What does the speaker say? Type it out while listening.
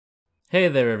Hey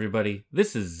there everybody,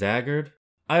 this is Zaggard.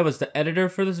 I was the editor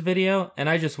for this video, and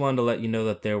I just wanted to let you know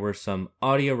that there were some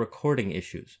audio recording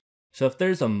issues. So if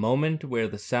there's a moment where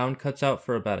the sound cuts out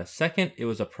for about a second, it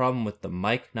was a problem with the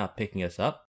mic not picking us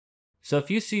up. So if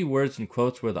you see words and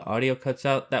quotes where the audio cuts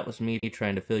out, that was me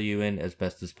trying to fill you in as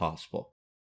best as possible.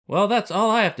 Well, that's all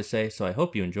I have to say, so I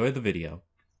hope you enjoy the video.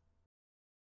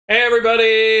 Hey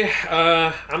everybody,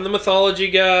 I'm the Mythology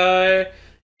Guy.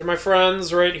 They're my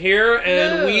friends right here,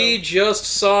 and we just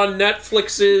saw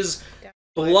Netflix's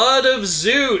Blood of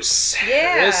Zeus.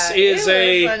 Yeah, this is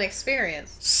a fun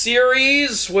experience.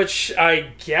 Series, which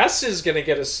I guess is going to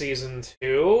get a season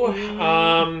 2. We'll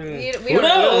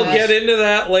get into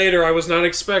that later. I was not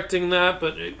expecting that,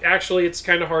 but actually it's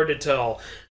kind of hard to tell.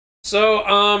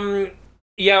 So,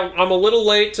 yeah, I'm a little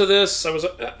late to this.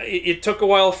 It took a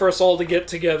while for us all to get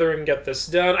together and get this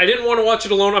done. I didn't want to watch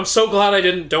it alone. I'm so glad I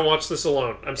didn't. Don't watch this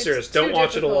alone. I'm serious. Don't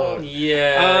watch it alone.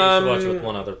 Yeah, you should watch it with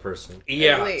one other person.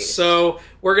 Yeah, so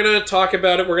we're going to talk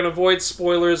about it. We're going to avoid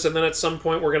spoilers, and then at some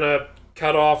point we're going to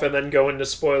cut off and then go into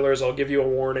spoilers. I'll give you a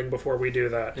warning before we do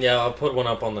that. Yeah, I'll put one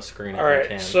up on the screen if I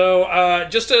can. So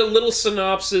just a little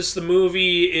synopsis. The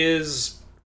movie is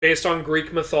based on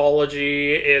Greek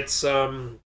mythology. It's...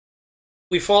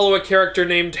 we follow a character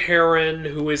named Heron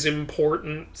who is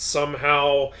important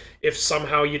somehow, if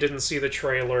somehow you didn't see the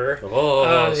trailer.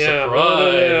 Oh,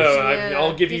 surprise!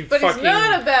 I'll give you but he's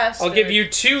not a bastard. I'll give you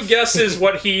 2 guesses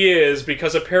what he is,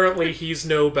 because apparently he's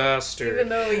no bastard. Even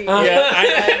though he...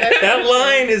 that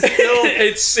line is still...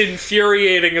 It's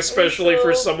infuriating, especially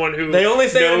for someone who only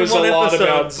say knows a lot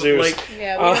about Zeus.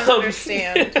 Yeah, we don't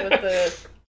understand what the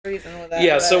reason with that.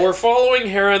 Yeah, so we're following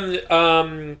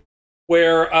Heron,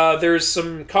 where there's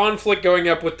some conflict going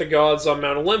up with the gods on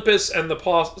Mount Olympus, and the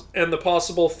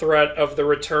possible threat of the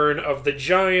return of the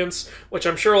giants, which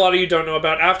I'm sure a lot of you don't know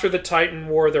about. After the Titan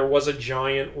War, there was a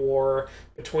giant war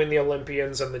between the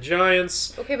Olympians and the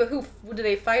giants. Okay, but who do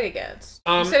they fight against?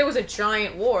 You said it was a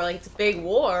giant war, like it's a big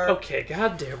war. Okay,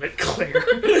 god damn it, Claire.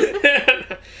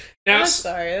 Now, I'm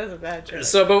sorry, that was a bad joke.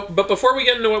 So, but before we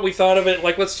get into what we thought of it,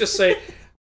 like, let's just say...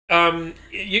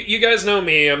 you guys know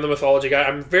me, I'm the Mythology Guy.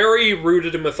 I'm very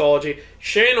rooted in mythology.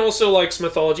 Shane also likes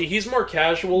mythology. He's more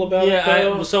casual about it,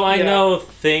 though. I know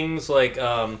things like,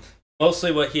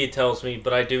 mostly what he tells me,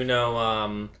 but I do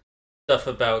know, stuff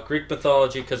about Greek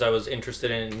mythology, because I was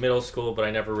interested in middle school, but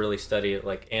I never really studied it,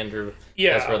 like Andrew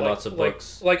has read lots of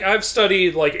books. Like, I've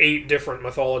studied, 8 different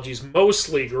mythologies,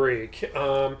 mostly Greek.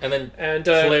 Claire, out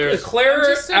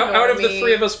of the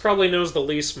 3 of us, probably knows the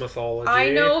least mythology. I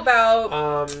know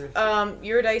about,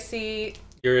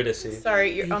 Eurydice.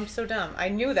 Sorry, I'm so dumb. I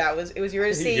knew that it was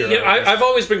Eurydice. Yeah, I've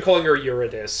always been calling her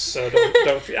Eurydice, so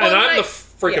don't and I'm the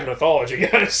freaking mythology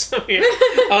guy, so yeah.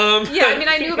 Yeah, I mean,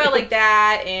 I knew about,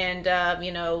 that, and,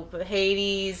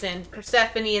 Hades, and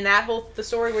Persephone, and that the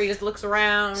story where he just looks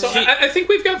around. So I think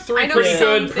we've got 3 pretty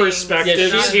good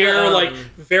perspectives here,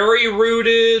 very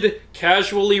rooted,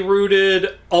 casually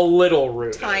rooted, a little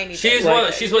rooted. Tiny. She's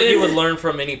what you would learn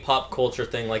from any pop culture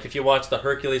thing, like if you watch the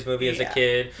Hercules movie as a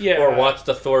kid, or watch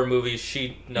the Thor movies,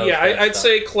 she knows. Yeah, I'd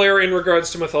say Claire, in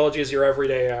regards to mythology, is your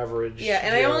everyday average. Yeah,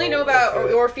 and I only know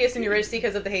about Orpheus and Eurydice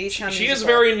because of the Hades Town musical. She is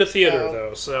very into theater,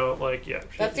 though, so, yeah.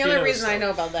 That's the only reason I know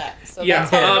about that. So yeah,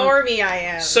 that's how normie I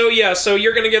am. So, yeah, so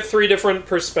you're going to get 3 different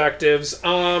perspectives,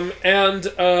 so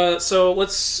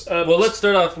let's... well, let's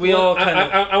start off.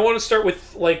 I want to start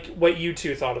with, what you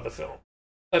 2 thought of the film.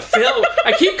 A film?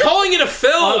 I keep calling it a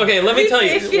film! Okay, let me tell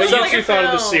you. What you thought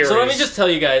of the series. So let me just tell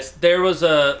you guys, there was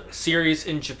a series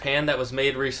in Japan that was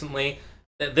made recently.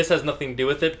 This has nothing to do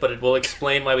with it, but it will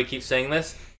explain why we keep saying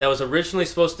this. That was originally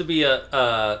supposed to be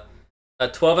a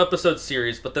 12-episode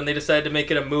series, but then they decided to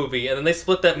make it a movie, and then they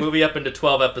split that movie up into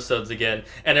 12 episodes again,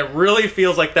 and it really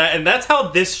feels like that, and that's how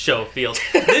this show feels.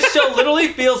 This show literally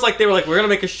feels like they were like, we're gonna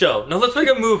make a show. No, let's make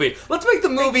a movie. Let's make the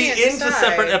movie into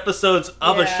separate episodes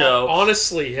of a show.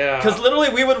 Honestly, yeah. Because literally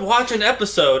we would watch an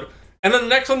episode, and then the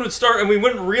next one would start, and we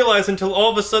wouldn't realize until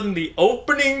all of a sudden the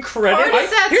opening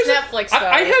credits... Netflix, though.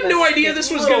 I had no idea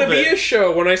this was going to be a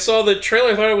show. When I saw the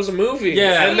trailer, I thought it was a movie.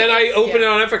 Yeah. And then I opened it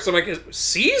on Netflix, I'm like,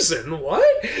 season?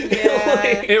 What?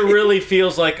 Yeah. It really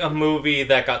feels like a movie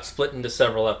that got split into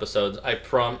several episodes.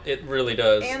 It really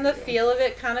does. And the feel of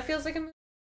it kind of feels like a movie.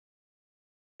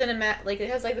 It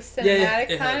has, the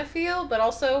cinematic kind of feel, but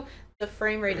also... The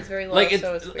frame rate is very low,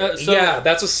 so it's weird. Yeah,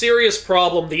 that's a serious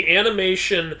problem. The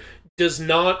animation does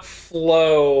not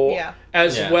flow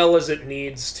as well as it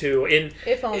needs to.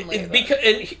 If only. And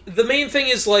the main thing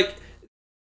is,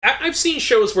 I've seen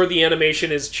shows where the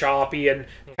animation is choppy and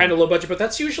kind of low budget, but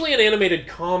that's usually an animated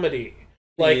comedy.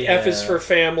 like F is for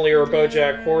Family or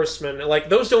BoJack Horseman. Like,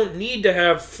 those don't need to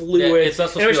have fluid. It's not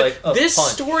supposed to be like a this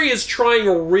punch. story is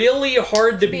trying really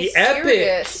hard to be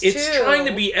epic. It's trying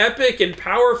to be epic and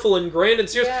powerful and grand and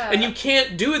serious, and you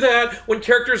can't do that when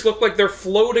characters look like they're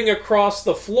floating across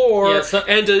the floor,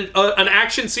 and an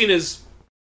action scene is.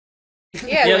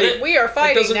 We are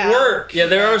fighting. It doesn't work. Yeah,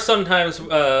 there are some times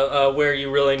where you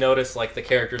really notice like the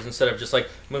characters, instead of just like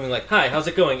moving like, "Hi, how's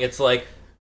it going?" It's like,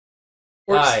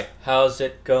 "Hi, how's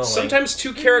it going?" Sometimes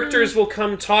two characters will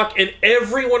come talk, and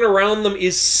everyone around them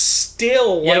is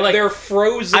still like they're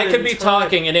frozen. I could be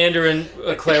talking, and Andrew and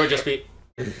Claire would just be.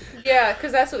 Yeah,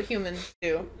 because that's what humans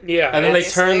do. Yeah, and then they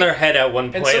turn their head at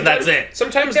one point, and that's it.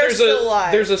 Sometimes there's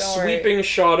a sweeping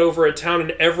shot over a town,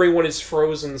 and everyone is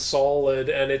frozen solid,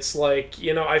 and it's like,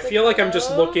 I feel like I'm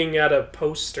just looking at a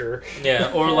poster.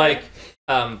 Yeah, or like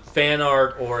fan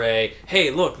art, or a hey,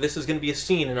 look, this is going to be a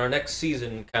scene in our next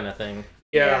season kind of thing.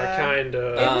 Yeah, kind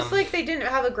of. It was like they didn't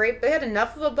have they had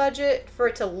enough of a budget for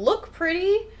it to look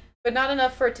pretty, but not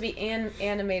enough for it to be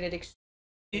animated.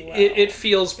 It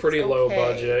feels pretty low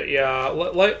budget, yeah.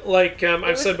 Like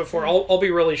I've said before, I'll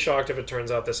be really shocked if it turns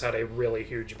out this had a really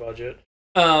huge budget.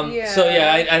 So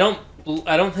yeah, I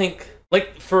don't think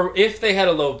if they had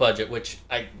a low budget, which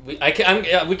we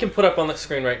can put up on the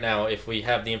screen right now if we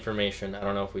have the information. I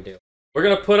don't know if we do. We're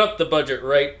gonna put up the budget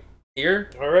right here.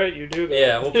 All right, you do that.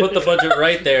 Yeah, we'll put the budget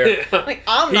right there. Like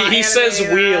I'm not. He says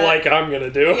we like I'm gonna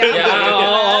do. Yeah,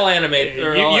 I'll animate.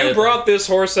 You brought this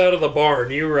horse out of the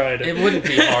barn. You ride it. It wouldn't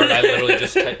be hard. I literally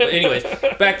just typed. But anyways,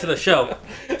 back to the show,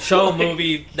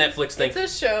 movie, Netflix thing. It's a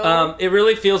show. It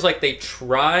really feels like they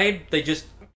tried. They just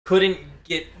couldn't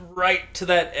get right to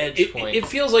that edge point. It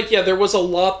feels like there was a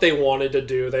lot they wanted to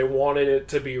do. They wanted it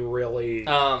to be really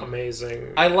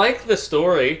amazing. I like the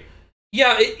story.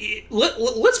 Yeah,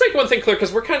 let's make one thing clear,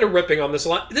 because we're kind of ripping on this a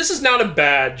lot. This is not a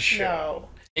bad show.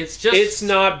 No. It's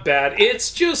not bad.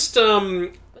 It's just,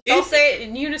 Let's all say it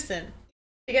in unison.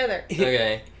 Together.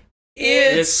 Okay.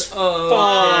 It's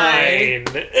fine.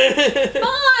 Fine!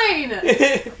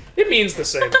 It means the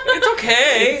same thing. It's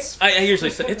okay. I usually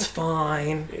say, it's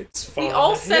fine. It's fine. We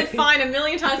all said fine a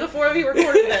million times before we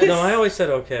recorded this. No, I always said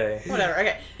okay. Whatever,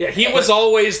 okay. Yeah, he was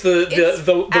always the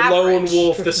lone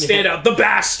wolf, the standout, the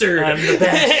bastard. I'm the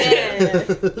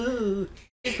bastard.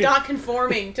 He's not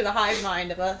conforming to the hive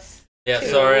mind of us. Yeah,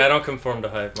 sorry, I don't conform to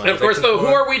hive mind. And of course, though, who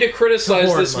are we to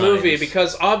criticize this movie?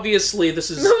 Because obviously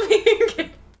this is...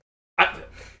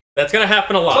 That's gonna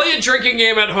happen a lot. Play a drinking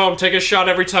game at home. Take a shot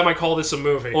every time I call this a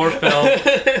movie. Or film.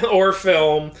 Or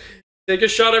film. Take a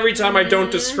shot every time I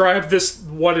don't describe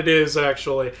what it is,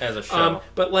 actually. As a show.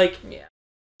 But,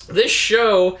 this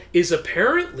show is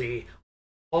apparently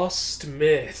lost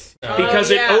myth. Because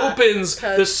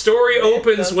the story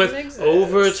opens with,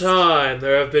 over time,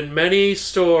 there have been many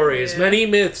stories, many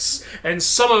myths, and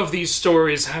some of these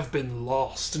stories have been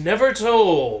lost, never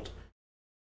told.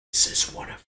 This is one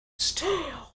of those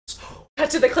tales. Cut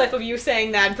to the clip of you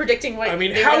saying that and predicting what how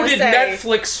did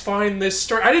Netflix find this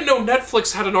story? I didn't know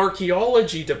Netflix had an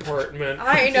archaeology department.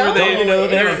 I know.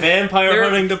 They're a vampire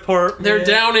hunting department. They're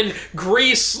down in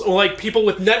Greece, like people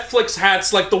with Netflix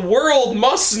hats, like the world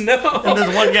must know. And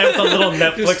there's one guy with a little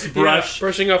Netflix brush.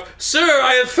 Brushing off. Sir,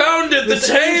 I have found it, the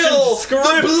tale,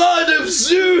 the blood of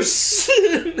Zeus.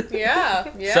 Yeah.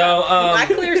 So, that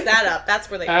clears that up.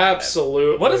 That's where they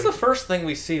absolutely. What is the first thing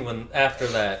we see after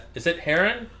that? Is it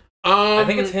Heron? I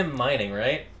think it's him mining,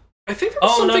 right? I think there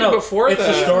was something before that. It's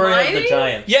the story of the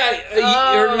giant. Yeah,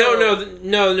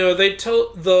 no. They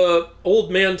tell the old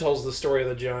man tells the story of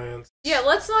the giants. Yeah,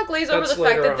 let's not glaze over the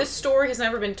fact that this story has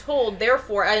never been told.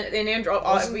 Therefore, and Andrew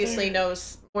obviously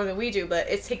knows more than we do, but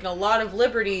it's taken a lot of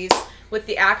liberties with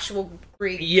the actual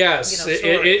Greek. Yes, story.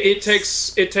 it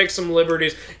takes some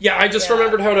liberties. Yeah, I just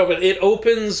remembered how it opened. It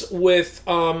opens with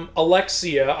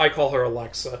Alexia. I call her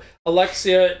Alexa.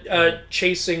 Alexia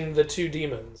chasing the two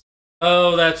demons.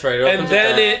 Oh, that's right. And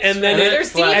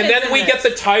then we get the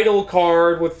title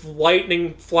card with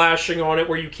lightning flashing on it,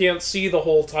 where you can't see the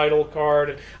whole title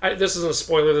card. This isn't a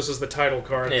spoiler. This is the title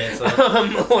card. Yeah,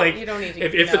 you don't need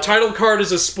to if the title card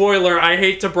is a spoiler, I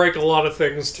hate to break a lot of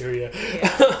things to you.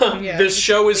 This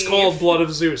show is called Blood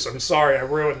of Zeus. I'm sorry, I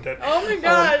ruined it. Oh my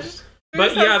gosh.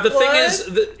 But yeah, the thing is,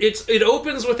 it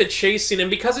opens with a chase scene, and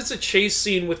because it's a chase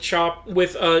scene with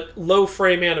low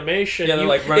frame animation, it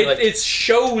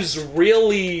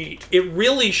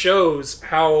really shows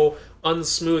how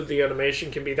unsmooth the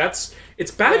animation can be.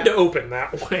 It's bad to open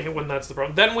that way when that's the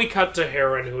problem. Then we cut to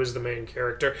Heron, who is the main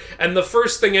character, and the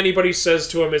first thing anybody says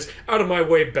to him is, "Out of my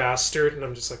way, bastard!" And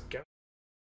I'm just like, God.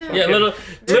 Yeah, literally.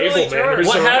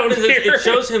 What happens is it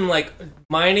shows him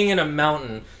mining in a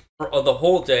mountain for the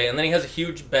whole day, and then he has a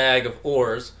huge bag of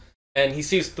ores, and he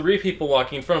sees 3 people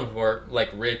walking in front of him who are, like,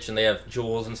 rich, and they have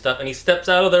jewels and stuff, and he steps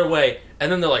out of their way, and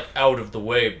then they're like, out of the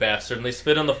way, bastard, and they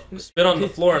spit on the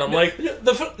floor, and I'm like...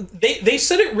 They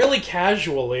said it really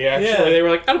casually, actually. Yeah. They were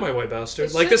like, out of my way, bastard.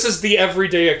 It's like, this is the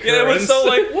everyday occurrence. Yeah, it was so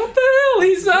like, what the hell?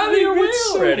 He's out of your way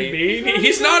already.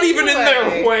 He's not even in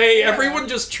their way. Yeah. Everyone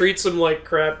just treats him like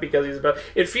crap because he's bad.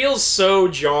 It feels so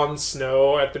Jon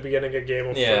Snow at the beginning of Game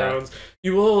of Thrones.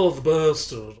 You are the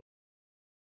bastard.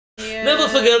 Yeah. Never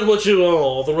forget what you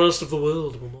are. The rest of the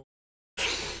world will not.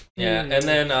 Yeah, and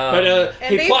then...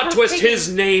 hey, plot twist,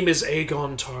 his name is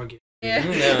Aegon Targaryen. Yeah.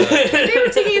 They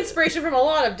were taking inspiration from a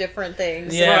lot of different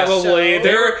things. Yeah, probably.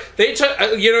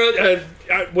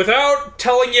 Without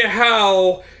telling you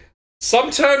how...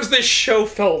 Sometimes this show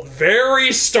felt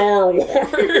very Star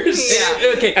Wars.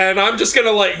 Yeah. Okay. And I'm just gonna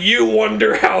let you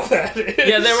wonder how that is.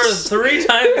 Yeah, there were 3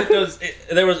 times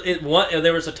there was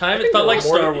a time it felt like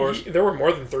Star Wars. There were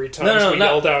more than 3 times we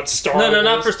yelled out Star Wars. No,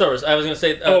 not for Star Wars. I was gonna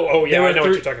say. Yeah, I know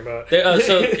what you're talking about.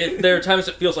 There are times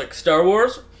it feels like Star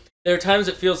Wars. There are times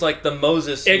it feels like the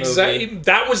Moses movie.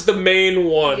 That was the main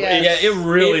one. Yes. Yeah, it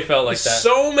really felt like that.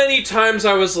 So many times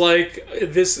I was like,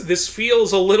 this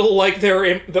feels a little like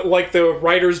the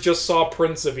writers just saw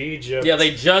Prince of Egypt. Yeah,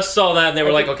 they just saw that and they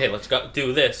were like, okay, let's go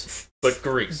do this, but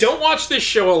Greece. Don't watch this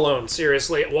show alone,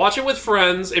 seriously. Watch it with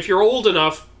friends. If you're old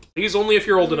enough, please only if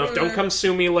you're old enough. Don't come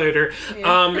sue me later.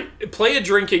 Yeah. Play a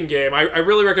drinking game. I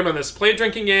really recommend this. Play a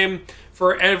drinking game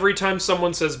for every time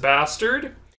someone says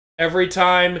bastard. Every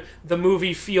time the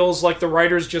movie feels like the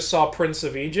writers just saw Prince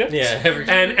of Egypt. Yeah,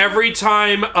 every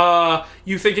time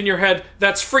you think in your head,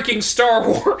 that's freaking Star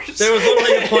Wars. There was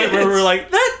literally a point where we were like,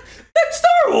 that's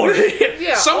Star Wars!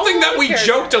 Yeah, something that we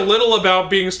joked a little about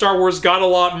being Star Wars got a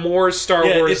lot more Star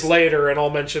Wars later, and I'll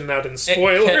mention that in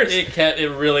spoilers.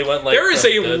 It really went like... There is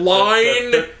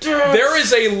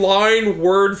a line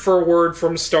word for word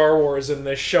from Star Wars in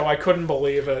this show. I couldn't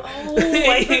believe it. Oh,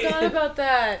 I forgot about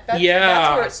that. That's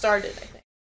where it started, I think.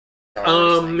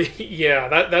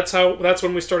 That's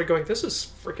when we started going, this is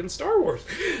freaking Star Wars.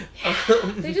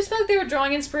 They just felt like they were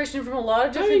drawing inspiration from a lot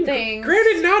of different things.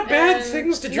 Granted, not bad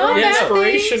things to draw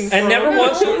inspiration from. And never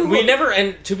once,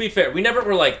 and to be fair, we never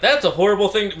were like, that's a horrible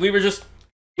thing. We were just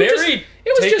taken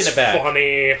aback.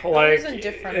 Funny. Like, it was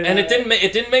indifferent. And it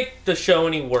didn't make the show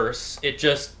any worse. It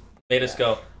just made us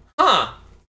go, huh,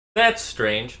 that's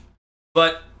strange.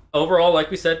 But overall,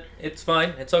 like we said, it's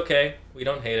fine. It's okay. We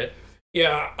don't hate it.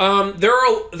 Yeah, there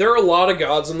are a lot of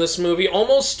gods in this movie,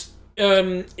 almost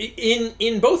in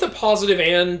both a positive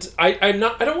and I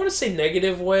don't want to say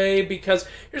negative way, because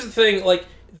here's the thing, like,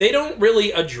 they don't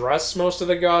really address most of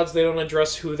the gods. They don't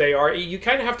address who they are. You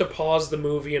kind of have to pause the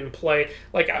movie and play.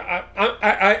 Like,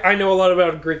 I know a lot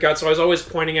about Greek gods, so I was always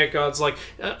pointing at gods like,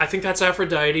 I think that's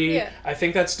Aphrodite. Yeah. I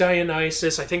think that's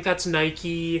Dionysus. I think that's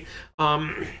Nike.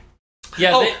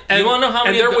 Yeah, you want to know how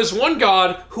many? And there was one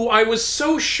god who I was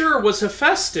so sure was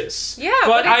Hephaestus. Yeah,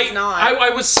 but it's not.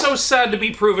 I was so sad to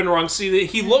be proven wrong. See,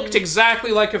 he looked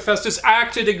exactly like Hephaestus,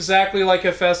 acted exactly like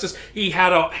Hephaestus. He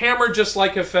had a hammer just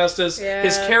like Hephaestus. Yeah.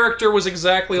 His character was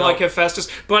exactly like Hephaestus.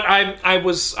 But I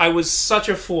was such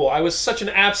a fool. I was such an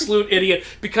absolute idiot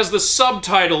because the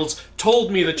subtitles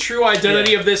told me the true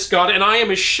identity of this god, and I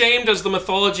am ashamed as the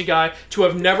mythology guy to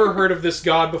have never heard of this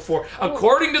god before.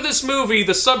 According to this movie,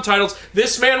 the subtitles,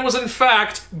 this man was in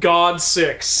fact God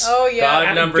 6. Oh yeah,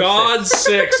 God number God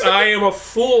 6. I am a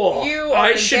fool. You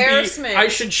are embarrassment. I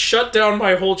should shut down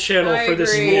my whole channel for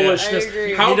this foolishness. I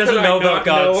agree. How he doesn't could know I not about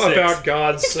God know 6. about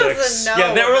God 6? He doesn't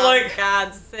know they were like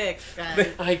God 6. Guys.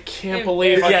 I can't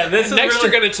believe. This is next really...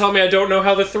 you're going to tell me I don't know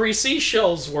how the 3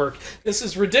 seashells work. This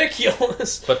is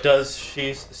ridiculous. But does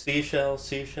she seashell?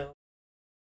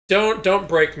 Don't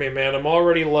break me, man. I'm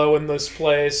already low in this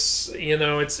place. You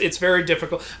know, it's very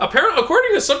difficult. Apparently,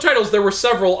 according to subtitles, there were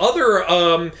several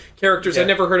other characters I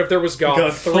never heard of. There was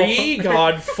God 3,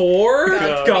 God 4,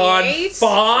 God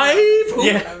 5.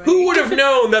 Who would have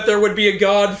known that there would be a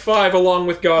God 5 along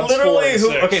with God's 4 and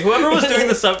 6? Whoever was doing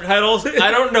the subtitles,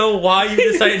 I don't know why you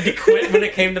decided to quit when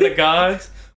it came to the gods,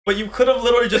 but you could have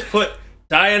literally just put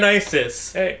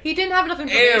Dionysus. Hey, he didn't have enough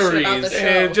information about the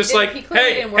show. Just like,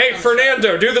 hey,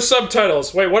 Fernando, do the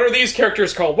subtitles. Wait, what are these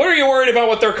characters called? What are you worried about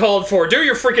what they're called for? Do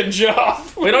your freaking job.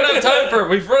 We don't have time for it.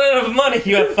 We've run out of money.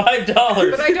 You have $5.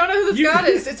 But I don't know who this god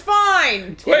is. It's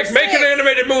fine. Quick, make an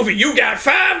animated movie. You got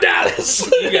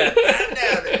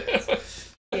 $5.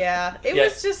 Yeah, it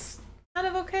was just kind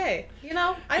of okay. You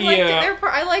know, I liked it.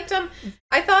 I liked them.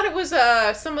 I thought it was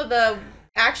some of the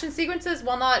action sequences,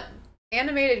 while not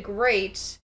animated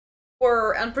great,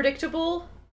 were unpredictable.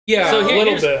 Yeah, so a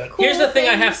little bit. Here's the thing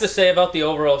I have to say about the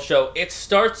overall show. It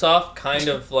starts off kind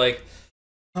of like,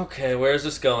 okay, where is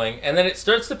this going? And then it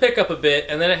starts to pick up a bit,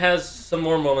 and then it has some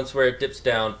more moments where it dips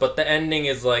down. But the ending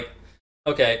is like,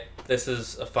 okay, this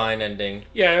is a fine ending.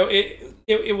 Yeah,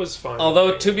 it was fun.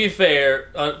 Although, to be fair,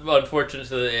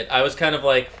 unfortunately, I was kind of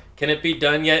like, can it be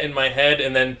done yet in my head?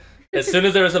 And then as soon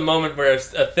as there was a moment where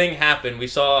a thing happened, we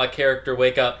saw a character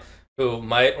wake up who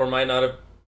might or might not have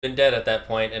been dead at that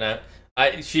point, and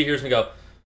she hears me go,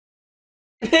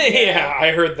 yeah,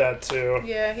 I heard that too.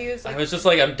 Yeah, he was like... I was just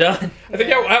like, I'm done. I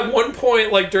think at one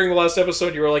point, like, during the last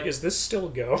episode, you were like, is this still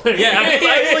going? Yeah,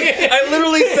 I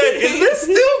literally said, is this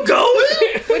still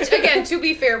going? Which, again, to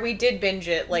be fair, we did binge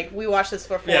it. Like, we watched this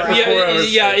for 4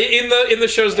 hours. Yeah, in the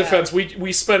show's defense,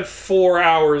 we spent 4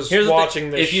 hours watching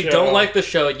this show. If you don't like the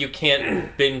show, you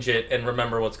can't binge it and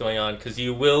remember what's going on, because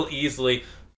you will easily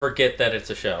forget that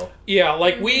it's a show. Yeah,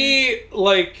 like we're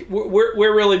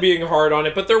really being hard on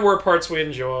it, but there were parts we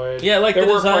enjoyed. Yeah, like the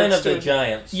design of the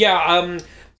giants. Yeah,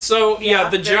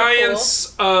 the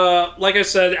giants, cool. Like I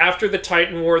said, after the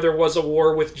Titan War, there was a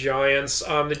war with giants.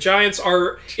 The giants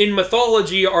in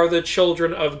mythology, are the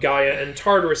children of Gaia and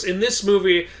Tartarus. In this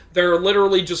movie, they're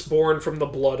literally just born from the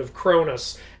blood of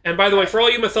Cronus. And by the way, for all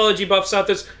you mythology buffs out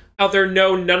there,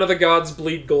 no, none of the gods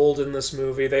bleed gold in this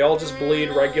movie. They all just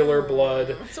bleed regular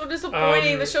blood. So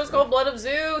disappointing. The show's called Blood of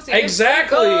Zeus.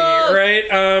 Exactly,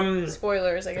 right?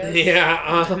 Spoilers, I guess.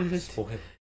 Yeah,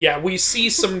 yeah, we see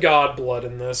some god blood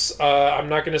in this. I'm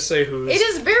not going to say who's. It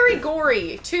is very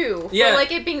gory, too. Yeah. For,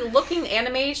 like, it being looking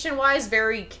animation-wise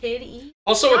very kid-y.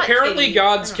 Also, apparently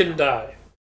gods can die.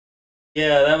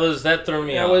 Yeah, that threw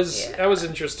me off. That was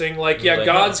interesting. Like,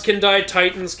 gods can die,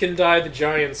 titans can die, the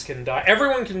giants can die.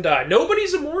 Everyone can die.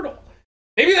 Nobody's immortal.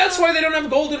 Maybe that's why they don't have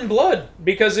golden blood,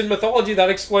 because in mythology that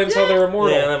explains how they're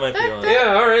immortal. Yeah, that might be on.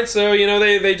 Yeah, alright, so,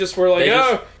 they just were like,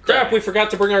 crap, we forgot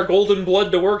to bring our golden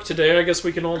blood to work today, I guess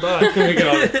we can all die.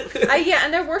 Yeah,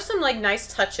 and there were some, like,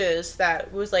 nice touches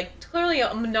that was, like, clearly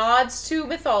nods to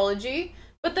mythology,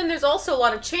 but then there's also a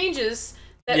lot of changes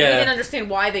that we didn't understand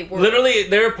why they were. Literally,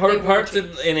 there are parts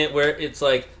in it where it's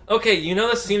like, okay, you know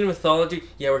the scene in mythology?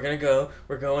 Yeah, we're going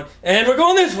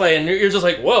this way, and you're just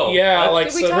like, whoa. Yeah,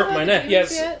 like, did we talk about my neck.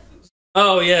 Yes. Yet?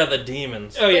 Oh yeah, the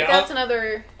demons. Oh yeah, that's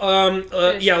another.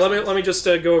 Let me just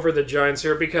go over the giants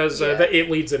here because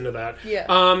it leads into that.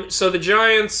 Yeah. So the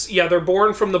giants, they're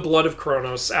born from the blood of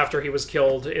Kronos after he was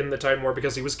killed in the Titan War,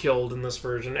 because he was killed in this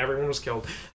version. Everyone was killed.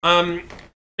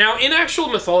 Now, in actual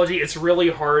mythology, it's really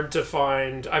hard to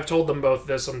find... I've told them both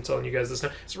this, I'm telling you guys this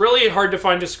now. It's really hard to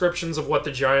find descriptions of what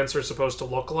the giants are supposed to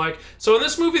look like. So in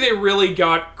this movie, they really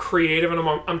got creative, and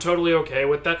I'm totally okay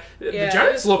with that. Yeah, the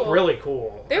giants look really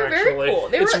cool, They're very cool.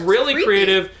 It's really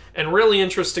creative and really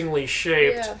interestingly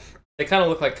shaped. Yeah. They kind of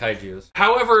look like kaijus.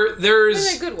 However,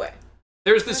 there's... In a good way.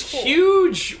 There's this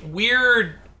huge,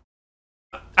 weird...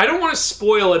 I don't want to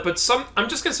spoil it, but I'm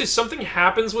just going to say something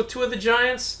happens with two of the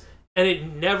giants... And it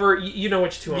never... You know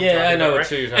which two I'm talking about, I know right? which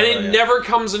two you're talking about. And it never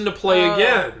comes into play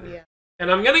again. Yeah. And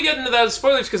I'm going to get into that as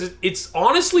spoilers because it's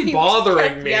honestly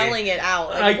bothering me. Yelling it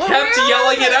out. Like, I kept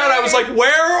yelling it out. I was like, where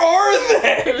are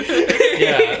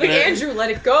they? Like, Andrew,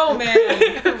 let it go, man.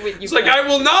 It's like, I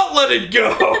will not let it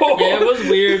go. Yeah, it was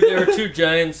weird. There were two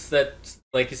giants that,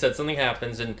 like you said, something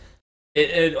happens, and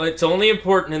it's only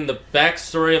important in the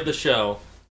backstory of the show.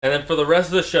 And then for the rest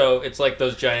of the show, it's like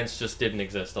those giants just didn't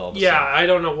exist all of a sudden. Yeah, I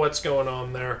don't know what's going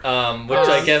on there. Which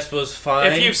I guess was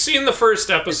fine. If you've seen the first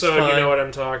episode, you know what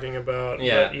I'm talking about.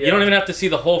 Yeah. You don't even have to see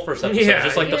the whole first episode.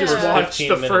 Just like the first 15 watch the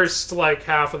minutes. first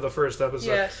half of the first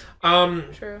episode. Yes.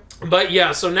 True.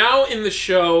 But so now in the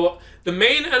show, the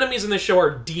main enemies in the show are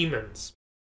demons.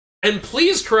 And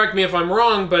please correct me if I'm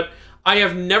wrong, but I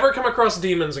have never come across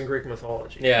demons in Greek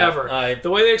mythology. Yeah, ever. The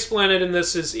way they explain it in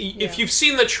this is, if you've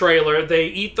seen the trailer, they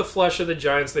eat the flesh of the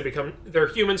giants. They're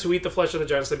humans who eat the flesh of the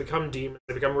giants. They become demons.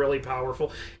 They become really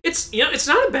powerful. It's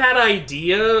not a bad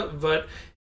idea, but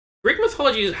Greek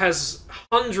mythology has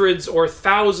hundreds or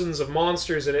thousands of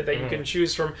monsters in it that you can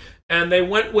choose from, and they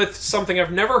went with something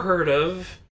I've never heard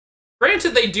of.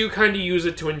 Granted, they do kind of use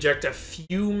it to inject a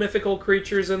few mythical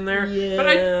creatures in there, but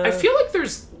I feel like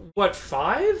there's,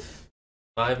 5?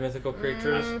 5 mythical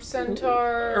creatures?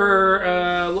 Centaur.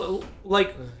 Or,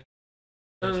 like...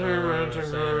 I'm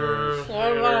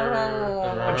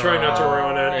trying not to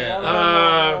ruin it.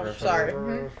 Yeah.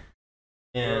 Sorry.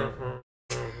 Yeah.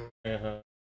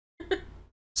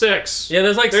 6. Yeah,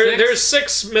 there's like 6. There's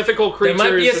 6 mythical creatures.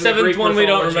 There might be a 7th one we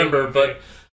don't remember, movie. but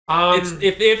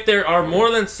if there are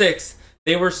more than 6,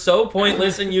 they were so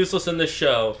pointless and useless in the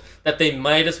show that they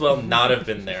might as well not have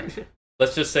been there.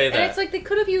 Let's just say that. And it's like they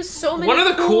could have used so many. One of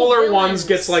the cooler ones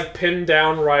gets like pinned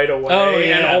down right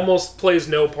away and almost plays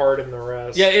no part in the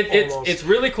rest. Yeah, it's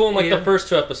really cool in like the first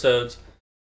 2 episodes,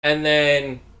 and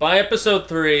then by episode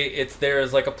 3, there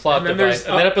is like a plot device,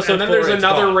 and then episode 4, there's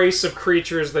another race of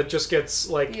creatures that just gets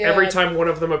like every time one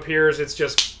of them appears, it's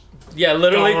just. Yeah,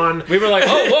 literally, we were like,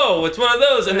 "Oh, whoa, it's one of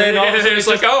those," and then all of a sudden it's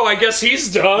like, "Oh, I guess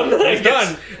he's done. He's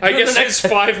done. I guess his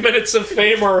 5 minutes of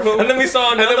fame are over." And then we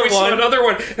saw another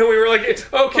one, and we were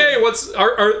like, "Okay, what's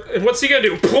he gonna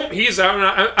do?" Boom, he's out.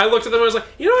 And I looked at them and I was like,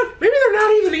 "You know what? Maybe they're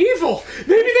not even evil.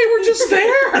 Maybe they were just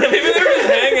there. Maybe they were just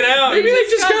hanging out. Maybe they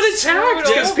just got attacked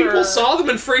because people saw them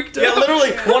and freaked out." Yeah,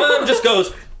 literally, one of them just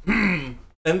goes, and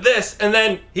this, and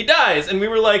then he dies, and we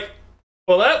were like.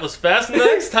 Well, that was fast. And the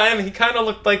next time, he kind of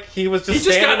looked like he was just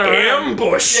standing around.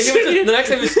 Ambushed. Yeah, the next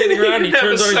time he was standing around, he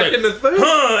turns over and he's like,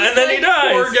 and then he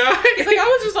dies. Poor guy. He's like, I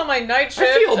was just on my night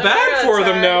shift. I feel bad for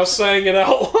them now, saying it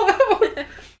out loud.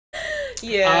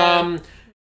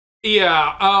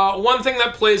 One thing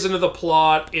that plays into the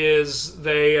plot is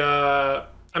they,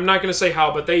 I'm not going to say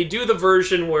how, but they do the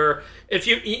version where, if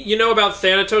you know about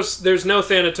Thanatos, there's no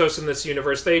Thanatos in this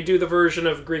universe. They do the version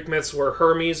of Greek myths where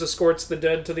Hermes escorts the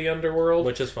dead to the underworld.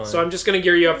 Which is fine. So I'm just going to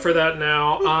gear you up for that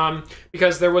now,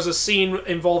 because there was a scene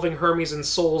involving Hermes and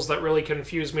souls that really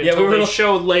confused me until they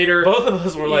showed later. Both of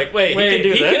us were like, wait,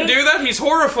 he can do that? He's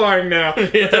horrifying now.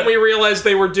 But then we realized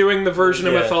they were doing the version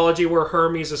of mythology where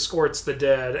Hermes escorts the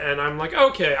dead, and I'm like,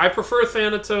 okay, I prefer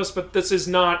Thanatos, but this is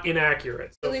not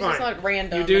inaccurate. So at least fine. It's not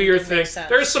random. You do your thing.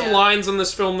 There's some lines in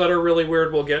this film that are really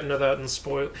weird. We'll get into that in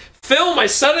spoil. Film, I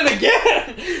said it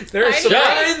again! There are some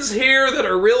lines here that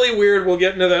are really weird. We'll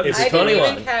get into that in spoil. I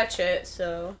didn't even catch it,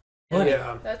 so...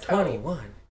 Yeah. That's 21.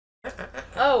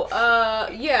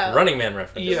 Yeah. Running Man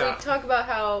reference. Yeah. We talk about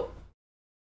how...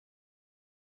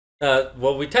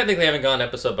 Well, we technically haven't gone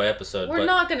episode by episode. We're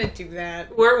not going to do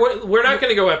that. We're not going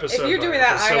to go episode. If you're doing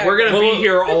that, so we're going to be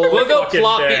here all fucking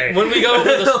day. When we go over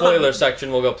the spoiler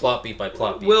section, we'll go plot beat by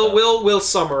plot beat. We'll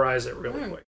summarize it really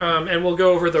quick. And we'll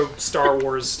go over the Star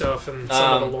Wars stuff and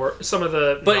some of the lore,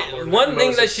 But one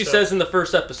thing that she says in the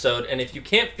first episode, and if you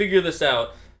can't figure this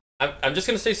out, I'm just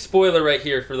going to say spoiler right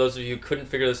here for those of you who couldn't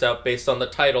figure this out based on the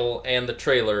title and the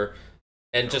trailer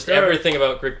and just everything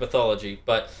about Greek mythology.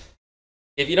 But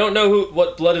if you don't know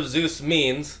what Blood of Zeus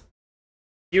means...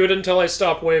 You would until I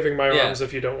stop waving my arms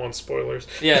if you don't want spoilers.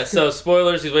 Yeah, so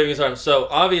spoilers, he's waving his arms. So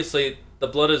obviously, the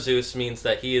Blood of Zeus means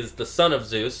that he is the son of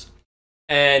Zeus.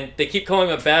 And they keep calling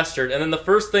him a bastard. And then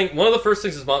one of the first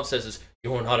things his mom says is,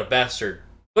 "You're not a bastard."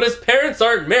 But his parents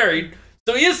aren't married,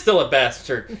 so he is still a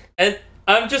bastard. And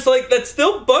I'm just like, that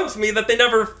still bugs me that they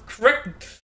never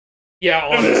correct... Yeah,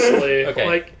 honestly.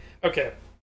 Okay. Okay.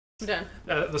 I'm done.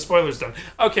 The spoiler's done.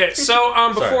 Okay,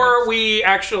 so before we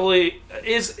actually...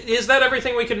 Is that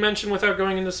everything we can mention without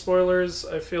going into spoilers?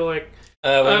 I feel like... we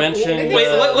mentioned...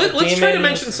 let's try to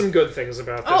mention some good things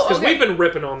about this, because we've been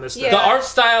ripping on this. Yeah. The art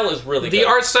style is really good. The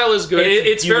art style is good.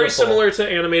 It's very similar to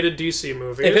animated DC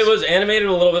movies. If it was animated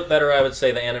a little bit better, I would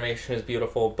say the animation is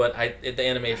beautiful, but the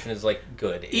animation is, like,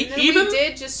 good. We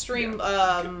did just stream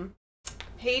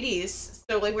Hades,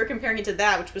 so like we're comparing it to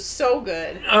that, which was so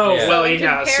good. Oh, yeah. Well,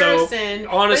 yeah. So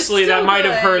honestly, that might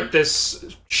have hurt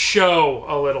this show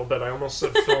a little bit. I almost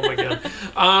said film again.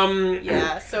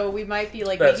 Yeah, so we might be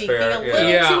like being a little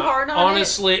too hard on it.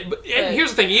 Honestly, but here's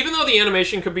the thing: even though the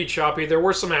animation could be choppy, there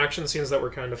were some action scenes that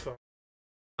were kind of fun.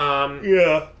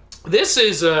 This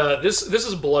is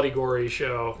a bloody gory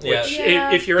show. Which,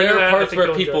 if you're into that, there are parts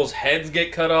where people's heads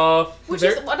get cut off. Which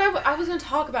is what I was going to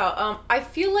talk about. I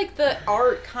feel like the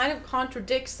art kind of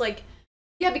contradicts, like,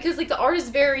 because like the art is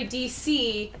very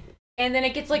DC, and then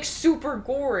it gets like super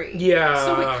gory. Yeah.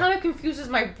 So it kind of confuses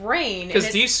my brain. Because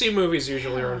DC movies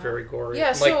usually aren't very gory.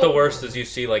 Yeah. So, like the worst is you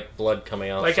see like blood coming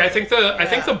out. Like I think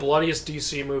the bloodiest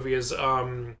DC movie is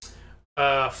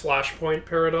Flashpoint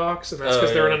Paradox, and that's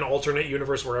because they're in an alternate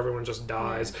universe where everyone just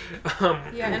dies.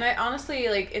 And I honestly,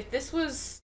 like, if this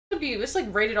was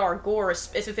like rated R gore,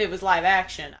 if it was live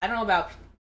action. I don't know about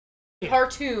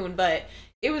cartoon, but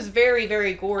it was very,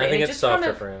 very gory. I think and it's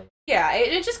softer for him. Yeah,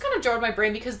 it just kind of jarred my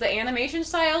brain because the animation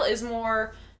style is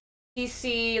more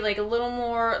DC, like a little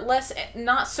more less,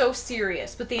 not so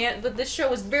serious. But this show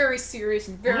was very serious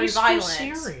and very violent.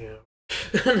 Serious?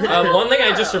 One thing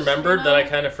I just remembered that I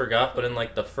kind of forgot, but in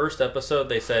like the first episode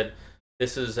they said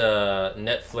this is a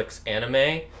Netflix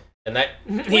anime, and that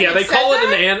they call it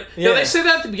an anime. No, they say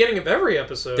that at the beginning of every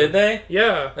episode. Did they?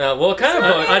 Yeah. Well, kind of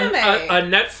a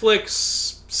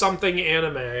Netflix something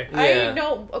anime. I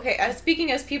know. Okay,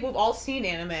 speaking as people who've all seen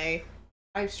anime,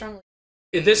 I strongly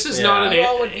This is not an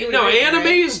anime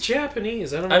is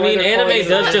Japanese. I don't know. I mean, anime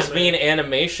does anime. just mean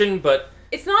animation, but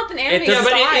it's not an anime doesn't-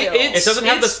 style. it doesn't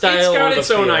have the style. It's got or the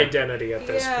its own feel. identity at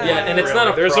this point. Yeah, and it's not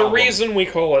a There's problem. a reason we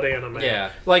call it anime.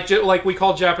 Yeah. Like we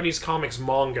call Japanese comics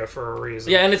manga for a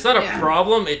reason. Yeah, and it's not a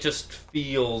problem. It just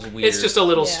feels weird. It's just a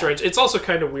little strange. It's also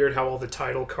kind of weird how all the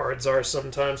title cards are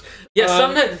sometimes. Yeah,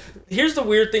 sometimes. Here's the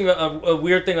weird thing. A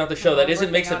weird thing about the show that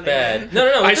makes it bad.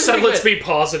 No. I said let's be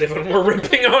positive, and we're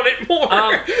ripping on it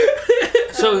more.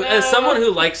 So, as someone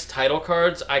who likes title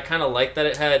cards, I kind of like that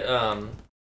it had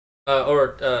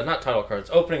not title cards,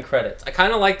 opening credits. I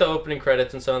kind of like the opening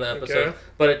credits in some of the episodes,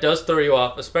 but it does throw you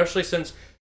off, especially since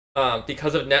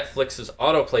because of Netflix's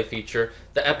autoplay feature,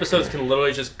 the episodes can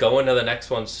literally just go into the next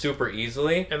one super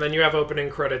easily. And then you have opening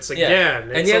credits again.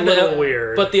 Yeah. It's a little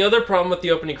weird. But the other problem with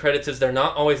the opening credits is they're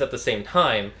not always at the same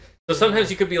time. So sometimes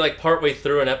you could be like partway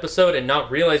through an episode and not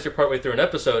realize you're partway through an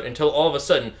episode until all of a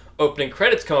sudden opening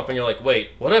credits come up and you're like,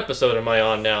 wait, what episode am I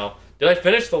on now? Did I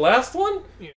finish the last one?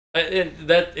 Yeah.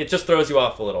 It just throws you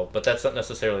off a little, but that's not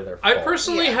necessarily their fault. I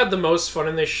personally had the most fun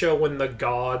in this show when the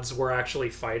gods were actually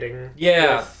fighting.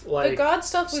 Yeah. With, the god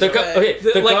stuff was good.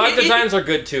 The god designs are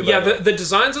good too. Yeah, the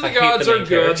designs of the gods are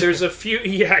good. There's a few.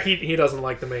 Yeah, he doesn't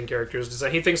like the main character's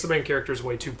design. He thinks the main character is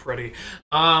way too pretty.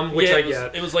 Which I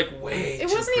get. It was like way. It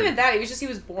wasn't even that. It was just he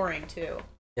was boring too.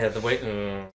 Yeah, the way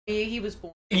he was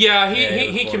boring. Yeah,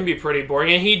 he can be pretty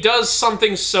boring, and he does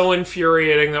something so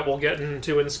infuriating that we'll get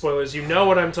into in spoilers. You know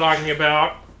what I'm talking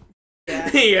about. Yeah.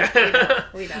 Yeah.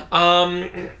 We know.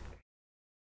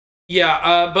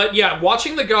 But yeah,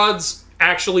 watching the gods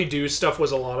actually do stuff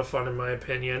was a lot of fun in my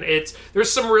opinion.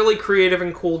 There's some really creative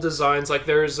and cool designs. Like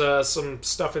there's some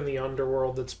stuff in the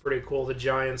underworld that's pretty cool. The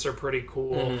giants are pretty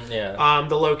cool. Yeah.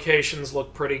 The locations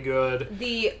look pretty good.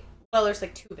 There's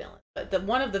like two villains, but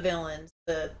one of the villains,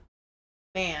 the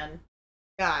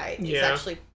guy, is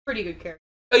actually pretty good character.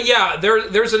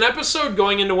 There's an episode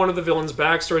going into one of the villains'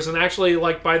 backstories, and actually,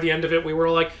 like by the end of it, we were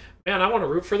like, "Man, I want to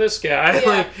root for this guy." Yeah.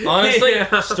 Like, honestly,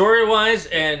 story-wise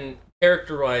and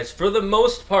character-wise, for the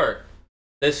most part,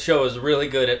 this show is really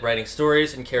good at writing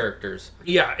stories and characters.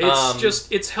 Yeah,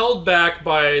 it's held back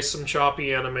by some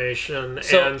choppy animation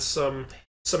and some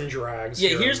drags.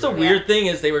 Yeah, here's the weird thing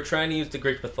is they were trying to use the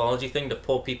Greek mythology thing to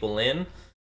pull people in,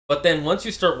 but then once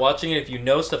you start watching it, if you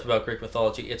know stuff about Greek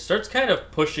mythology, it starts kind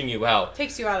of pushing you out.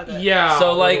 Takes you out of it. Yeah,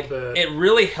 so like it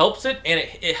really helps it, and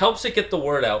it helps it get the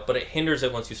word out, but it hinders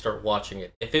it once you start watching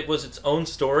it. If it was its own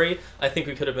story, I think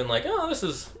we could have been like, oh, this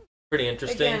is pretty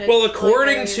interesting. Again, well,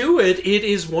 according to it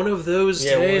is one of those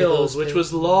tales which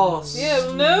was lost.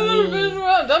 Yeah, never been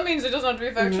wrong. That means it doesn't have to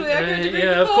be factually accurate to Greek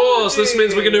of course. This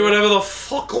means we can do whatever the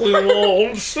fuck we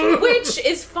want. Which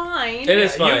is fine. It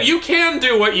is fine. You can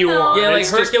do what you want. Yeah, like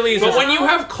Hercules. But when you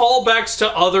have callbacks to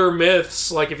other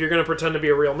myths, like if you're going to pretend to be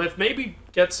a real myth, maybe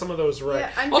get some of those right.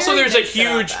 Yeah, also, there's a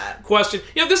huge question.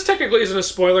 Yeah, this technically isn't a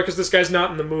spoiler because this guy's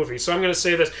not in the movie, so I'm going to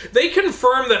say this. They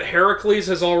confirm that Heracles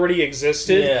has already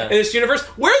existed in this universe.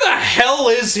 Where the hell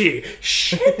is he?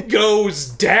 Shit goes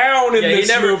down in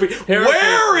this movie.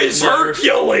 Where is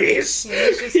Hercules?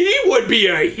 He would be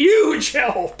a huge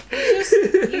help.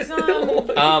 He's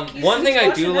on, one thing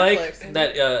I do like Netflix,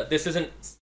 that this isn't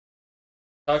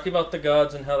talking about the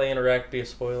gods and how they interact be a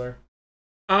spoiler.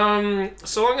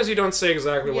 So long as you don't say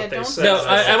exactly what they say. No,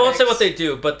 I won't say what they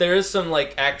do, but there is some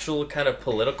like actual kind of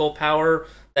political power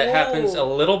that happens a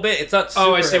little bit. It's not super...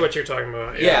 Oh, I see what you're talking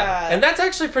about. Yeah. And that's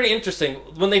actually pretty interesting.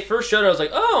 When they first showed it, I was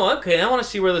like, oh, okay, I want to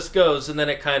see where this goes. And then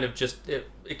it kind of just...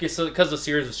 because the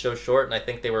series is so short, and I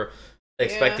think they were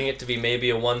expecting it to be maybe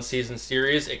a one-season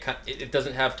series, it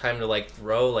doesn't have time to, like,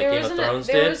 grow like Game of Thrones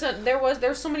did. There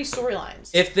were so many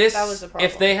storylines. That was the problem.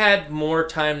 If they had more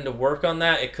time to work on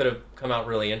that, it could have come out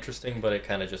really interesting, but it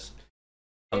kind of just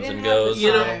comes and goes.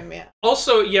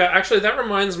 Also, actually, that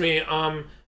reminds me...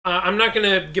 I'm not going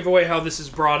to give away how this is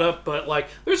brought up, but, like,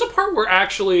 there's a part where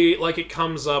actually, like, it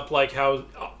comes up, like, how...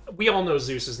 we all know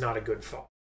Zeus is not a good father.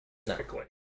 Typically.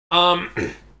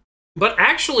 But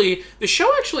actually, the show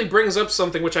actually brings up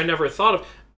something which I never thought of.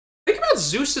 Think about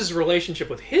Zeus's relationship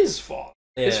with his father.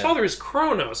 Yeah. His father is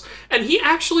Kronos. And he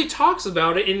actually talks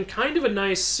about it in kind of a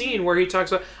nice scene where he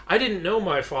talks about, I didn't know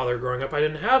my father growing up. I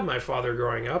didn't have my father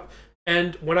growing up.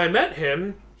 And when I met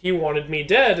him, he wanted me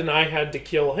dead, and I had to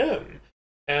kill him.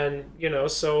 And,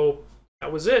 so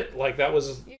that was it. Like, that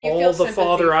was all the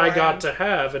father I got to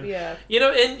have. And,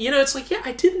 it's like,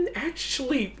 I didn't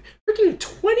actually... Freaking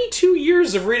 22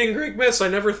 years of reading Greek myths, I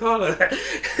never thought of that.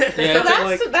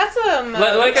 Yeah. So that's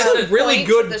a really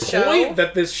good point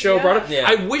that this show brought up. Yeah.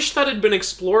 I wish that had been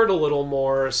explored a little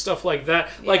more, stuff like that.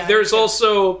 Like, there's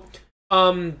also...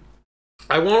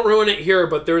 I won't ruin it here,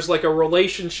 but there's like a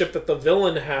relationship that the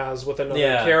villain has with another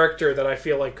character that I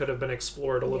feel like could have been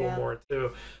explored a little more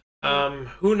too.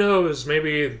 Who knows?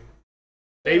 Maybe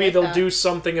they'll do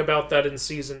something about that in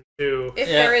season 2. If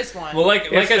there is one. Well,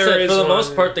 like I said, for the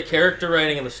most part, the character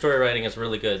writing and the story writing is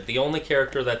really good. The only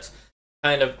character that's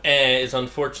kind of is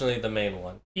unfortunately the main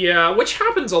one. Yeah, which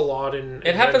happens a lot in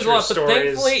It happens a lot, but stories.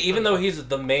 thankfully, even though he's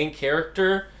the main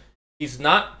character, he's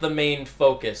not the main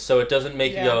focus, so it doesn't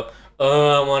make you go,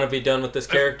 oh, I want to be done with this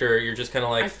character. You're just kind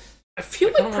of like... I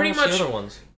feel like pretty much... the other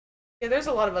ones. Yeah, there's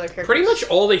a lot of other characters. Pretty much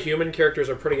all the human characters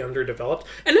are pretty underdeveloped.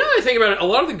 And now that I think about it, a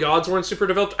lot of the gods weren't super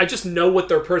developed. I just know what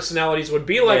their personalities would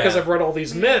be like because I've read all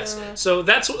these myths. So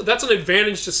that's an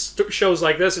advantage to shows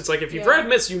like this. It's like if you've read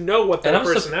myths, you know what their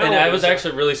personalities are. And I was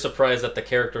actually really surprised at the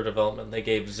character development they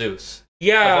gave Zeus.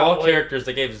 Yeah, of all characters,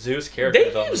 they gave Zeus character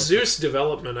development. They gave Zeus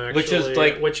development,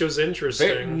 actually, which was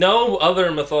interesting. No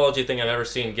other mythology thing I've ever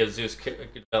seen gives Zeus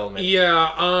development.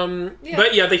 Yeah,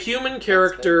 but yeah, the human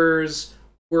characters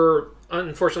were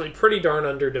unfortunately pretty darn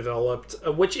underdeveloped,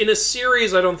 which in a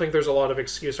series I don't think there's a lot of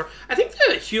excuse for. I think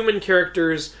the human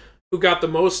characters who got the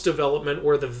most development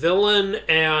were the villain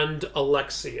and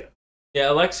Alexia. Yeah,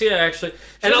 Alexia actually...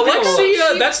 And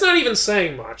Alexia, that's not even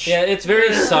saying much. Yeah, it's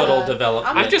very subtle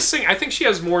development. I'm just saying, I think she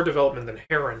has more development than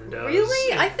Heron does.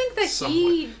 Really? I think that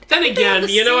he... Then again,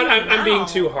 you know what? I'm being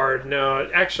too hard. No,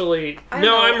 actually...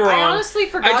 No, I'm wrong. I honestly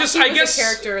forgot he was a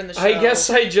character in the show. I guess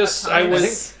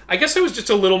I was just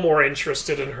a little more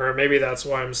interested in her. Maybe that's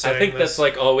why I'm saying I think that's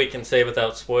like all we can say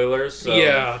without spoilers. So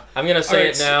yeah. I'm going to say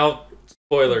it now.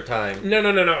 Spoiler time. No.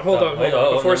 Hold on.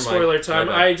 Before spoiler time,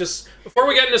 before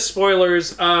we get into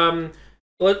spoilers,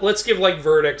 let's give like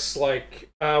verdicts. Like,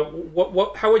 how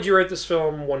would you rate this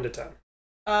film 1 to 10?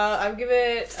 I'd give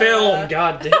it film.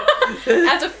 God damn.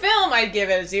 As a film, I'd give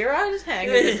it a 0 out of 10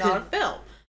 because it's not a film.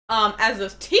 As a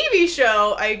TV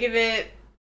show, I give it.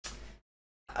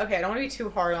 Okay, I don't want to be too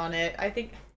hard on it. I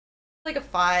think like a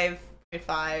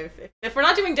 5.5. If we're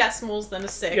not doing decimals, then a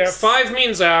 6. Yeah, 5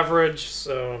 means average,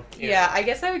 so... Yeah, I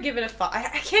guess I would give it a 5.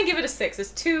 I can't give it a 6.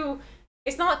 It's too...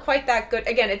 It's not quite that good.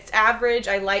 Again, it's average.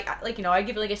 I I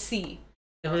give it like a C.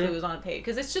 If it was on a page.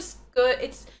 Because it's just good.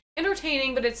 It's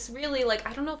entertaining, but it's really like...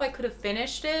 I don't know if I could have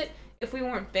finished it if we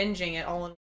weren't binging it all in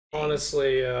one day.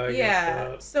 Honestly,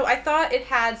 yeah. So I thought it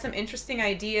had some interesting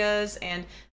ideas, and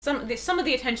some of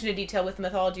the attention to detail with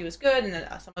mythology was good, and then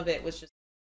some of it was just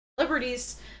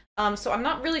liberties. So I'm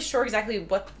not really sure exactly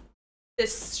what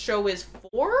this show is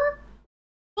for,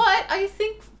 but I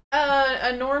think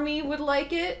a normie would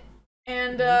like it,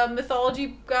 and a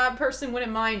mythology god person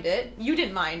wouldn't mind it. You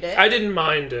didn't mind it. I didn't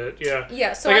mind it. Yeah.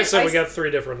 Yeah. So like I said, we got 3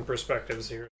 different perspectives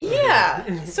here.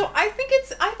 Yeah. So I think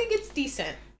it's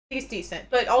decent. It's decent,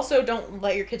 but also don't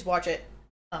let your kids watch it.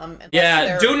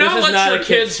 Do not let your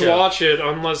kids watch it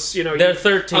unless they're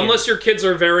 13. Unless your kids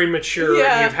are very mature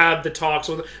and you've had the talks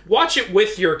with them. Watch it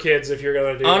with your kids if you're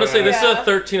gonna do. Honestly, this is a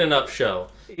 13 and up show.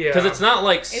 Yeah, because it's not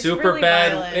like super really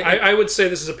bad. I would say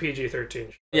this is a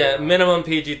PG-13 show. Yeah, minimum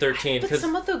PG-13. But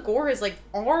some of the gore is like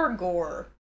R gore.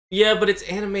 Yeah, but it's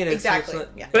animated. Exactly. So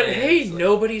yeah. But hey,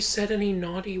 nobody said any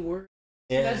naughty words.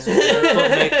 Yeah, that's what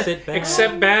makes it bad.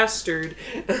 Except bastard.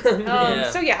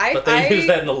 So yeah, but they use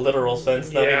that in the literal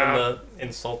sense, not even the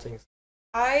insulting.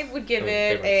 I would give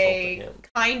it a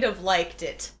kind of liked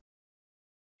it.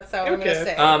 That's how I'm gonna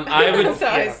say. I would. That's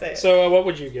how I say it. So what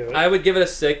would you give it? I would give it a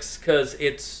 6 because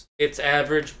it's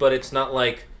average, but it's not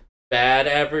like bad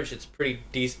average. It's pretty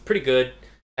decent, pretty good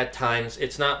at times.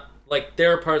 It's not like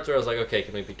there are parts where I was like, okay,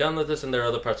 can we be done with this? And there are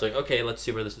other parts like, okay, let's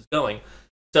see where this is going.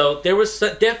 So there was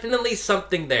definitely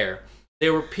something there.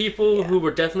 There were people who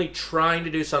were definitely trying to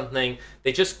do something.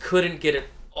 They just couldn't get it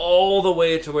all the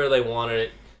way to where they wanted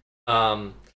it.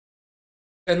 And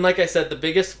like I said, the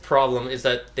biggest problem is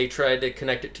that they tried to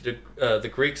connect it to the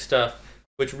Greek stuff,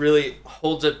 which really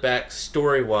holds it back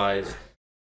story-wise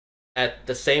at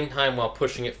the same time while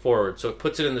pushing it forward. So it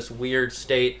puts it in this weird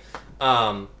state.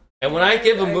 And when I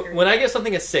give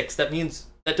something a 6, that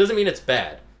doesn't mean it's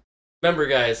bad. Remember,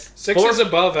 guys, 6 is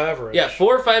above average. Yeah,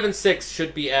 4, 5, and 6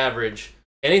 should be average.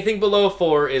 Anything below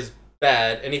 4 is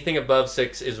bad. Anything above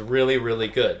 6 is really, really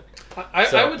good.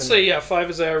 I would say, 5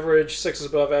 is average, 6 is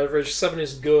above average, 7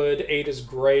 is good, 8 is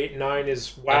great, 9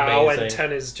 is wow, amazing. And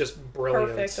 10 is just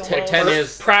brilliant. Perfect, 10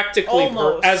 is practically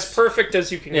as perfect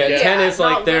as you can get. 10 is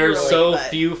like there's so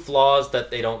few flaws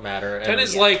that they don't matter. 10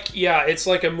 is like, it's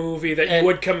like a movie that you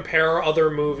would compare other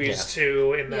movies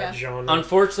to in that genre.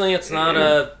 Unfortunately, it's not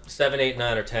a 7, 8,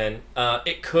 9, or 10.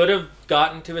 It could have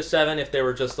gotten to a 7 if there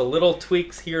were just a little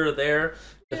tweaks here or there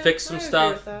to fix some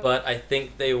stuff, but I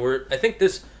think they were. I think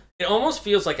this. It almost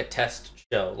feels like a test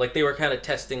show. Like they were kind of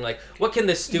testing, like, what can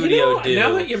this studio do?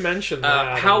 Now that you mention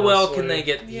that, how well honestly. can they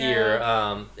get here?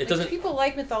 It doesn't. People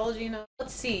like mythology,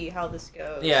 let's see how this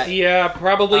goes. Yeah,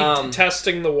 probably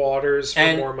testing the waters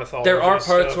for more mythology. There are parts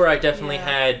stuff. where I definitely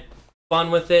had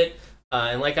fun with it,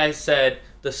 and like I said,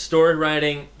 the story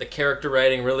writing, the character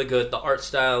writing, really good. The art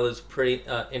style is pretty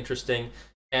interesting.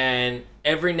 And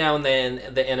every now and then,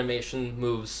 the animation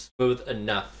moves smooth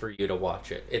enough for you to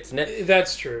watch it.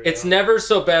 That's true. It's never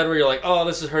so bad where you're like, oh,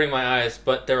 this is hurting my eyes.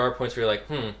 But there are points where you're like,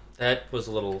 that was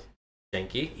a little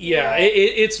janky. Yeah,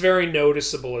 it's very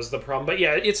noticeable is the problem. But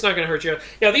yeah, it's not going to hurt you.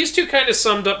 Yeah, these two kind of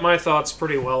summed up my thoughts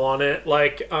pretty well on it.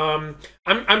 Like, I'm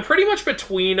pretty much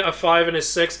between a 5 and a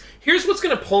 6. Here's what's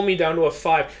going to pull me down to a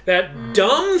 5. That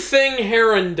dumb thing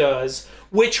Heron does,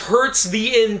 which hurts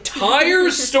the entire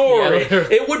story.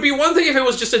 It would be one thing if it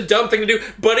was just a dumb thing to do,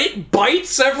 but it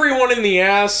bites everyone in the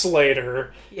ass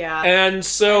later. Yeah. And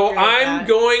so I'm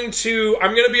going to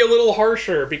be a little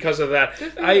harsher because of that.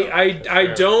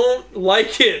 I don't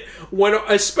like it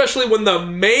especially when the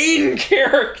main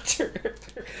character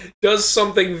does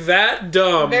something that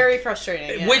dumb. Very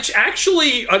frustrating. Yeah. Which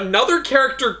actually another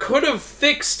character could have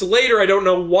fixed later. I don't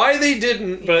know why they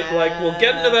didn't, but like we'll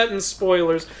get into that in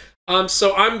spoilers.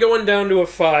 So I'm going down to a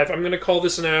 5. I'm going to call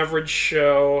this an average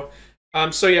show.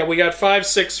 So yeah, we got 5,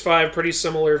 6, 5, pretty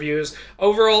similar views.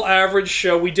 Overall average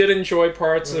show. We did enjoy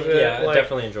parts of it. Yeah, I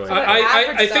definitely enjoyed it.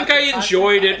 I think I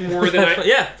enjoyed it more than I...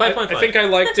 Yeah, 5.5. I think I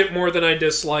liked it more than I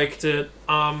disliked it.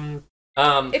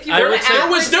 If you there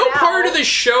was no part of the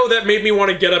show that made me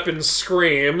want to get up and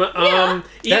scream.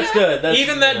 That's good.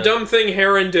 Even that dumb thing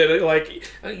Heron did, like,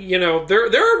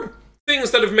 there are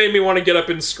things that have made me want to get up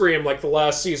and scream, like the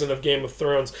last season of Game of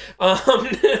Thrones.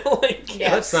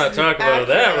 Let's not talk about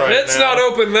that right now. Let's not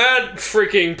open that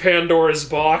freaking Pandora's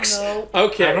box. No.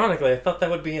 Okay. Ironically, I thought that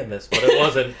would be in this, but it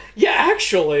wasn't. Yeah,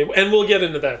 actually, and we'll get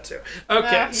into that too.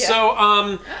 Okay,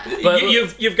 so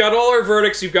you've got all our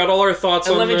verdicts, you've got all our thoughts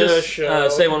on the show. Let me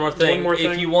just say one more thing. One more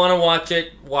thing. If you want to watch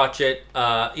it, watch it.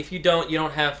 If you don't, you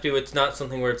don't have to. It's not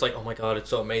something where it's like, oh my god, it's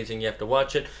so amazing, you have to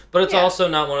watch it. But it's also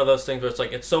not one of those things where it's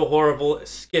like, it's so horrible,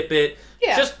 skip it.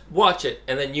 Yeah. Just watch it,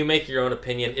 and then you make your own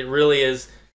opinion. It really is.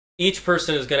 Each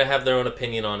person is going to have their own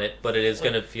opinion on it, but it is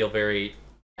going to feel very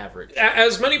average.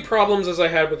 As many problems as I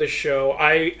had with the show,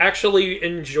 I actually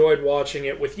enjoyed watching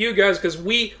it with you guys because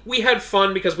we had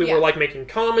fun because we were like making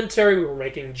commentary, we were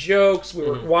making jokes, we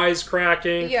were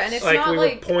wisecracking, and it's like not we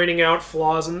were pointing out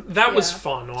flaws, and that was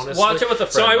fun, honestly. Watch it with a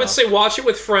friend. So I would say watch it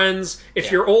with friends.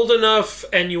 If you're old enough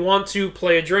and you want to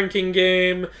play a drinking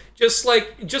game, just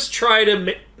try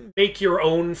to make your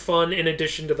own fun in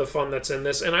addition to the fun that's in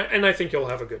this, and I think you'll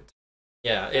have a good time.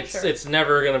 Yeah, it's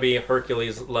never going to be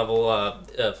Hercules level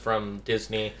from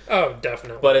Disney. Oh,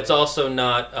 definitely. But it's also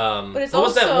not... but it's what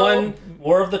was that one?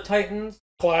 War of the Titans?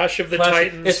 Clash of the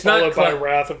Titans, it's followed by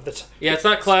Wrath of the Titans. Yeah, it's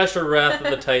not Clash or Wrath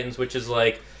of the Titans, which is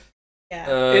like...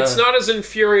 it's not as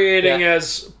infuriating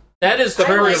as... That is the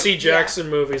Percy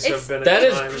Jackson movies have been. That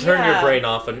is times. turn your brain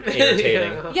off and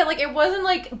irritating. Yeah, like it wasn't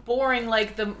like boring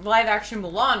like the live action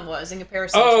Mulan was in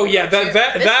comparison. Oh to yeah,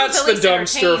 that's the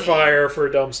dumpster fire for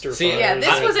dumpster fire. Yeah,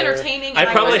 this was entertaining. I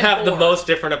probably have the most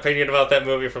different opinion about that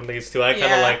movie from these two. I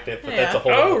kind of liked it, but that's a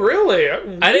whole. Oh really?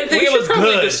 I didn't think it was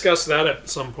probably good. Discuss that at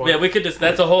some point. Yeah, we could just.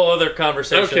 That's a whole other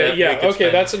conversation.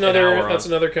 Okay, that's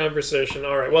another conversation.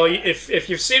 All right. Well, if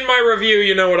you've seen my review,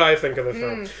 you know what I think of the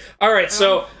film. All right,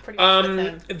 so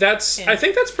I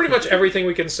think that's pretty much everything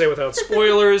we can say without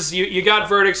spoilers. You got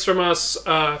verdicts from us,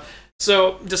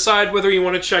 so decide whether you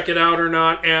want to check it out or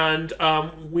not, and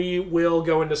we will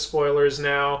go into spoilers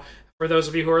now. For those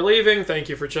of you who are leaving, thank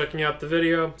you for checking out the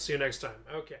video. See you next time.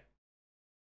 Okay.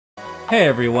 Hey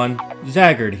everyone,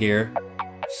 Zaggard here.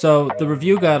 So, the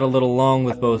review got a little long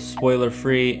with both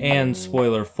spoiler-free and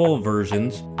spoiler-full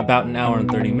versions, about an hour and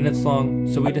 30 minutes long,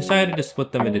 so we decided to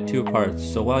split them into 2 parts,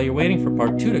 so while you're waiting for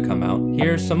part 2 to come out,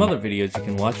 here's some other videos you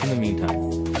can watch in the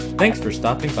meantime. Thanks for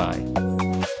stopping by.